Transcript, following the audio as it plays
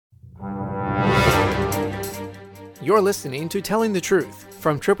You're listening to Telling the Truth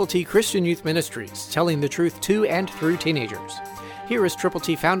from Triple T Christian Youth Ministries, telling the truth to and through teenagers. Here is Triple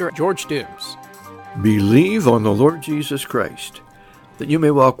T founder George Dooms. Believe on the Lord Jesus Christ, that you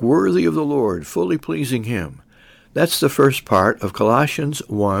may walk worthy of the Lord, fully pleasing Him. That's the first part of Colossians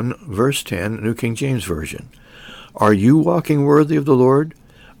 1, verse 10, New King James Version. Are you walking worthy of the Lord?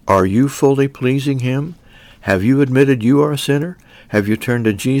 Are you fully pleasing Him? Have you admitted you are a sinner? Have you turned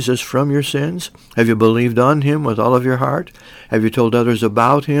to Jesus from your sins? Have you believed on Him with all of your heart? Have you told others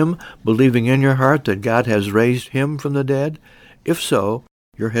about Him, believing in your heart that God has raised Him from the dead? If so,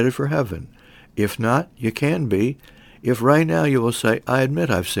 you're headed for heaven. If not, you can be. If right now you will say, I admit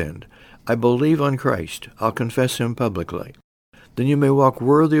I've sinned. I believe on Christ. I'll confess Him publicly. Then you may walk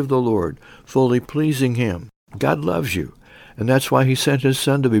worthy of the Lord, fully pleasing Him. God loves you, and that's why He sent His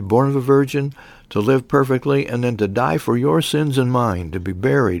Son to be born of a virgin, to live perfectly, and then to die for your sins and mine, to be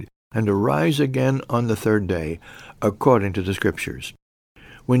buried, and to rise again on the third day, according to the Scriptures.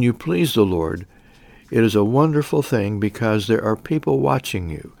 When you please the Lord, it is a wonderful thing because there are people watching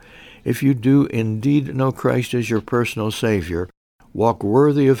you. If you do indeed know Christ as your personal Savior, walk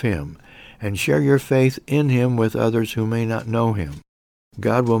worthy of Him, and share your faith in Him with others who may not know Him.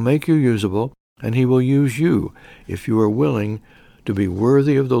 God will make you usable, and He will use you if you are willing to be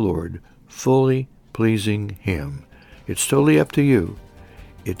worthy of the Lord, fully pleasing Him. It's totally up to you.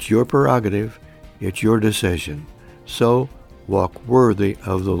 It's your prerogative. It's your decision. So, walk worthy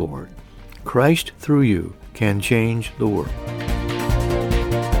of the Lord. Christ, through you, can change the world.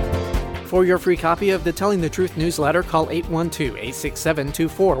 For your free copy of the Telling the Truth newsletter, call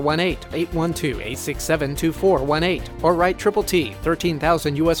 812-867-2418, 812-867-2418, or write Triple T,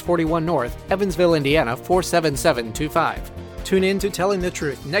 13,000 U.S. 41 North, Evansville, Indiana, 47725. Tune in to Telling the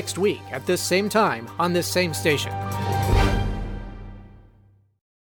Truth next week at this same time on this same station.